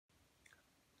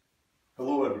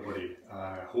Hello everybody,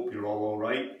 I hope you're all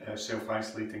alright,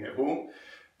 self-isolating at home.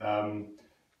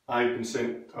 I've been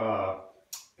sent a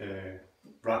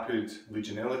rapid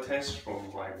Legionella test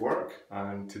from my work,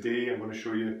 and today I'm going to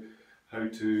show you how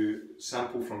to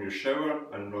sample from your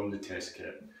shower and run the test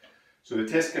kit. So the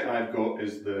test kit I've got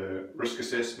is the Risk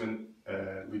Assessment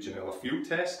Legionella Field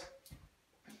Test,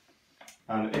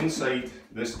 and inside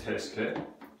this test kit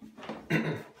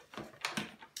there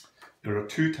are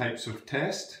two types of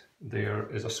test. There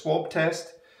is a swab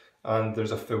test and there's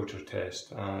a filter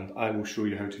test, and I will show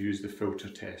you how to use the filter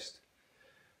test.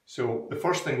 So the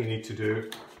first thing you need to do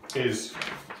is,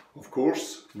 of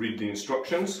course, read the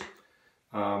instructions.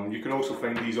 You can also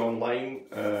find these online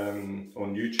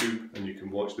on YouTube, and you can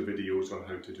watch the videos on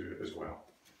how to do it as well.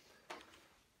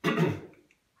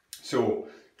 So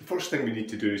the first thing we need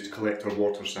to do is to collect our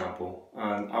water sample,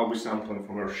 and I'll be sampling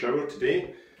from our shower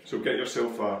today. So get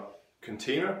yourself a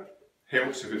container.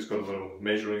 Helps if it's got a little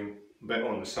measuring bit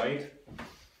on the side.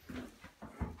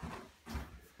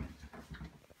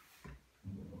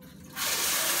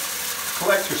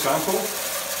 Collect your sample.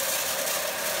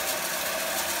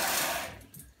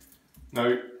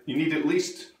 Now you need at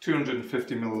least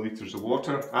 250 millilitres of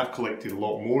water. I've collected a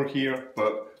lot more here,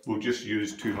 but we'll just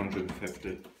use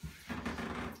 250.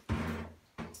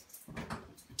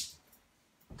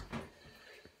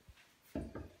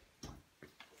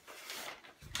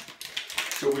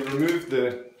 So we remove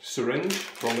the syringe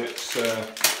from its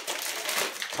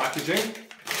packaging.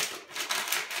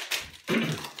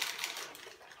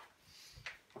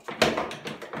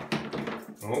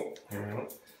 Oh, here we go.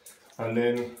 And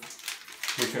then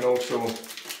we can also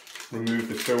remove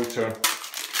the filter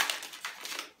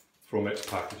from its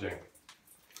packaging.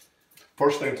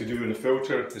 First thing to do in the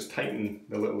filter is tighten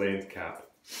the little end cap.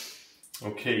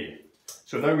 Okay,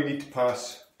 so now we need to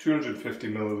pass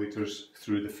 250 millilitres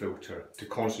through the filter to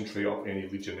concentrate up any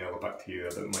Legionella bacteria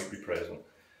that might be present.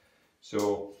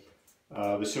 So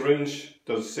the syringe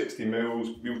does 60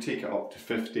 mils, we'll take it up to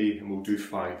 50 and we'll do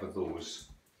 5 of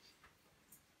those.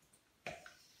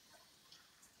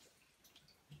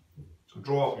 So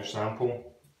draw up your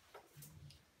sample,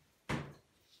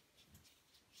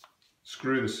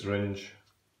 screw the syringe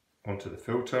onto the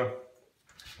filter,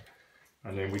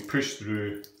 and then we push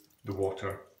through the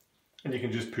water. And you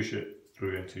can just push it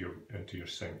through into your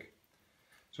sink.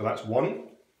 So that's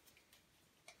one.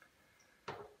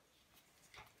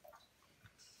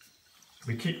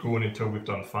 We keep going until we've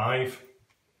done 5.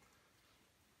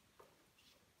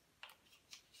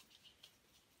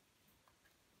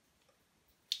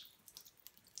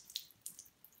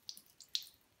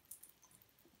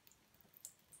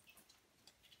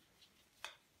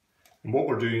 And what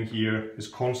we're doing here is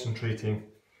concentrating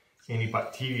any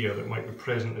bacteria that might be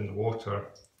present in the water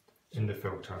in the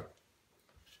filter.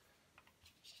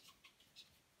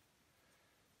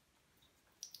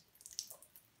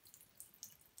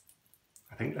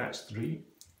 I think that's 3.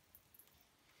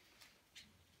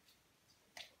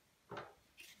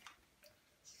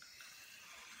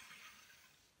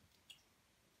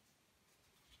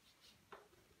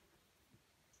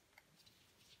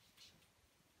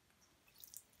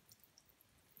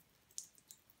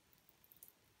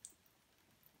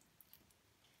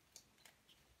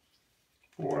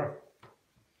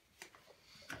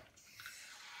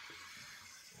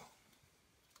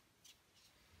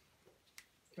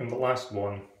 And the last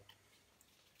one,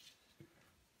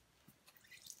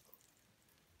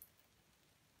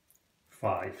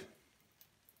 5.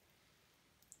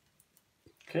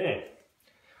 Okay,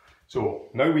 so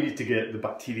now we need to get the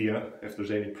bacteria, if there's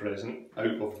any present,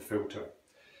 out of the filter.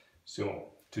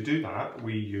 So to do that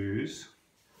we use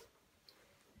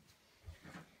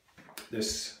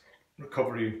this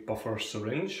recovery buffer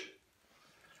syringe.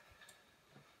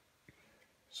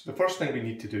 So the first thing we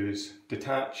need to do is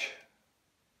detach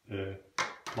the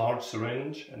large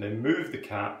syringe and then move the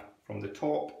cap from the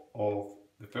top of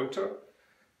the filter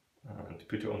and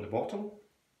put it on the bottom,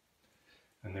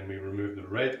 and then we remove the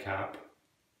red cap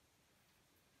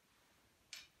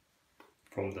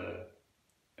from the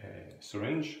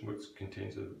syringe, which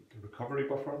contains the recovery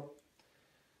buffer,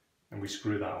 and we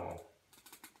screw that on.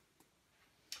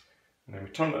 And then we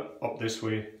turn it up this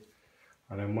way,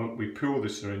 and then we pull the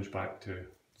syringe back to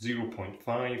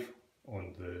 0.5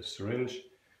 on the syringe,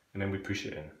 and then we push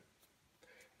it in.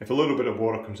 If a little bit of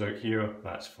water comes out here,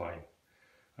 that's fine.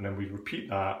 And then we repeat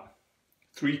that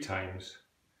 3 times.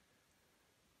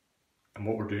 And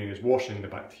what we're doing is washing the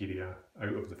bacteria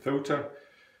out of the filter.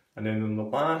 And then on the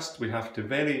last, we have to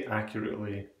very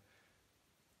accurately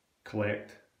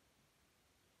collect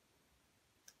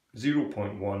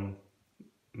 0.1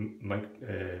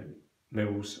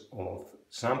 mils of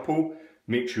sample,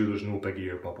 make sure there's no big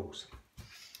air bubbles.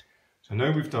 So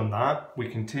now we've done that, we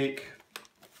can take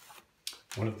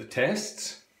one of the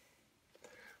tests,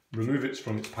 remove it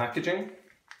from its packaging,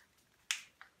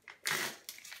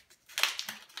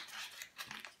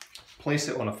 place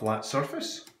it on a flat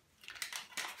surface,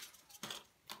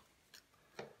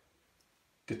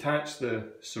 detach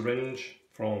the syringe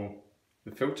from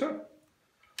the filter,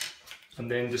 and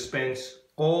then dispense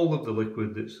all of the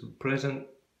liquid that's present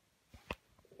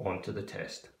onto the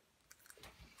test.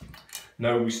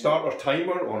 Now we start our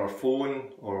timer on our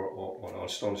phone or on our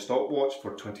stopwatch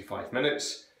for 25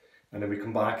 minutes, and then we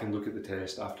come back and look at the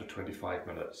test after 25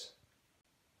 minutes.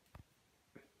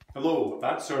 Hello,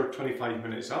 that's our 25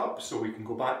 minutes up, so we can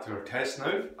go back to our test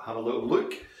now, have a little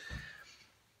look.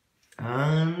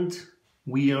 And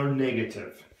we are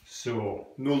negative. So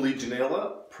no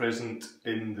Legionella present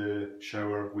in the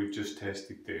shower we've just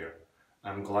tested there.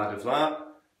 I'm glad of that.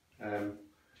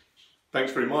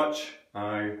 Thanks very much.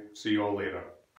 I see you all later.